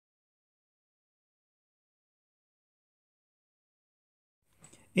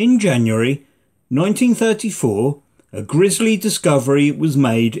In January 1934, a grisly discovery was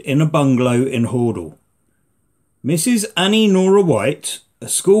made in a bungalow in Hordle. Mrs. Annie Nora White, a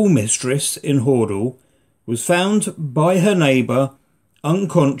schoolmistress in Hordle, was found by her neighbour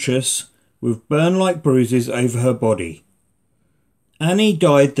unconscious with burn-like bruises over her body. Annie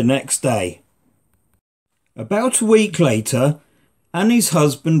died the next day. About a week later, Annie's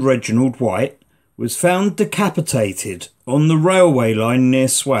husband Reginald White was found decapitated on the railway line near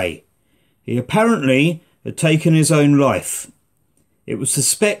Sway. He apparently had taken his own life. It was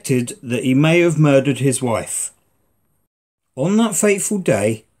suspected that he may have murdered his wife. On that fateful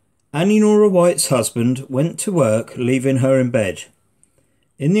day, Annie Nora White's husband went to work, leaving her in bed.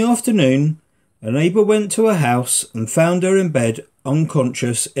 In the afternoon, a neighbour went to her house and found her in bed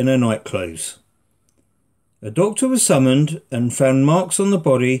unconscious in her nightclothes. A doctor was summoned and found marks on the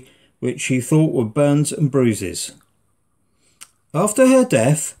body which he thought were burns and bruises. After her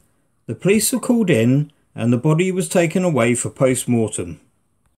death, the police were called in and the body was taken away for post-mortem.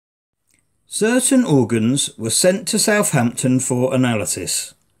 Certain organs were sent to Southampton for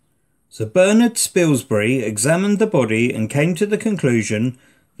analysis. Sir Bernard Spilsbury examined the body and came to the conclusion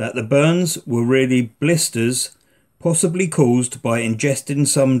that the burns were really blisters, possibly caused by ingesting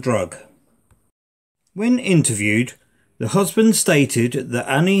some drug. When interviewed, the husband stated that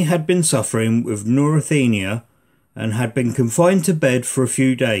Annie had been suffering with neurasthenia and had been confined to bed for a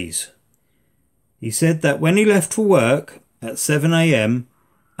few days. He said that when he left for work at 7 a.m,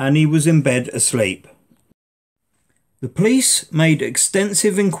 Annie was in bed asleep. The police made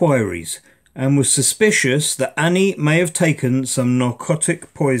extensive inquiries and was suspicious that Annie may have taken some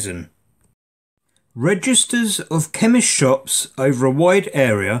narcotic poison. Registers of chemist shops over a wide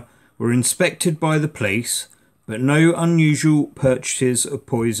area were inspected by the police, but no unusual purchases of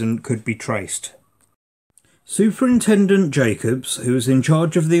poison could be traced. Superintendent Jacobs, who was in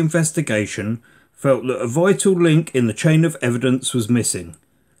charge of the investigation, felt that a vital link in the chain of evidence was missing.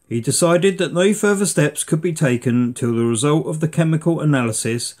 He decided that no further steps could be taken till the result of the chemical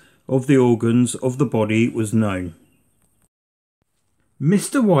analysis of the organs of the body was known.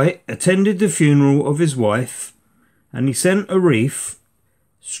 Mr. White attended the funeral of his wife, and he sent a wreath,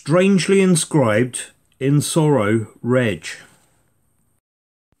 strangely inscribed, "In sorrow, Reg."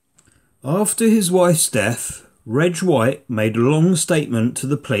 After his wife's death, Reg White made a long statement to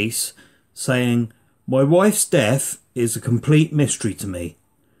the police saying, "My wife's death is a complete mystery to me.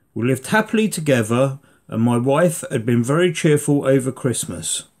 We lived happily together and my wife had been very cheerful over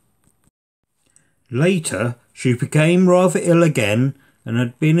Christmas. Later, she became rather ill again and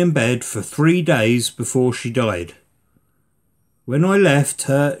had been in bed for 3 days before she died. When I left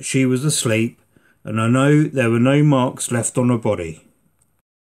her, she was asleep, and I know there were no marks left on her body."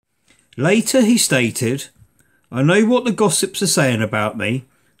 Later he stated, "I know what the gossips are saying about me.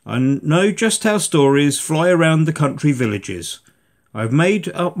 I know just how stories fly around the country villages. I've made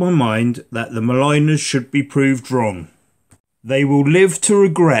up my mind that the maligners should be proved wrong. They will live to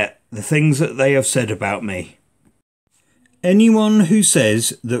regret the things that they have said about me. Anyone who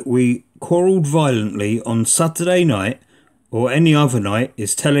says that we quarrelled violently on Saturday night or any other night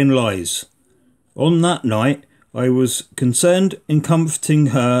is telling lies. On that night, I was concerned in comforting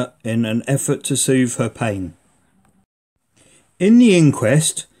her in an effort to soothe her pain." In the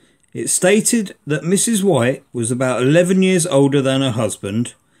inquest, it stated that Mrs. White was about 11 years older than her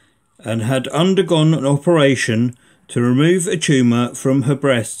husband and had undergone an operation to remove a tumour from her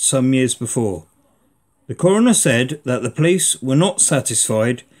breast some years before. The coroner said that the police were not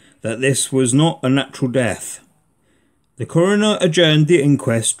satisfied that this was not a natural death. The coroner adjourned the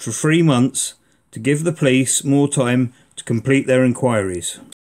inquest for 3 months to give the police more time to complete their inquiries.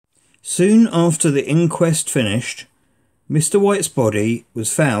 Soon after the inquest finished, Mr. White's body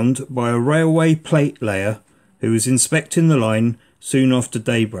was found by a railway plate layer who was inspecting the line soon after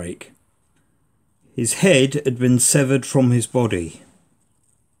daybreak. His head had been severed from his body.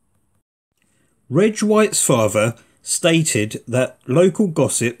 Reg White's father stated that local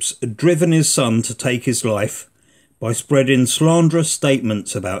gossips had driven his son to take his life by spreading slanderous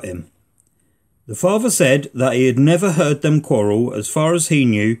statements about him. The father said that he had never heard them quarrel. As far as he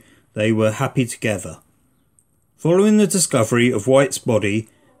knew, they were happy together. Following the discovery of White's body,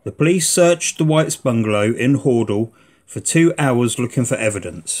 the police searched the White's bungalow in Hordle for 2 hours looking for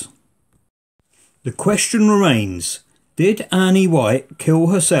evidence. The question remains, did Annie White kill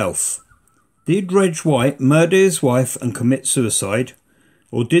herself? Did Reg White murder his wife and commit suicide?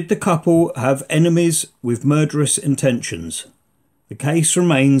 Or did the couple have enemies with murderous intentions? The case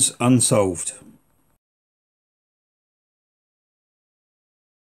remains unsolved.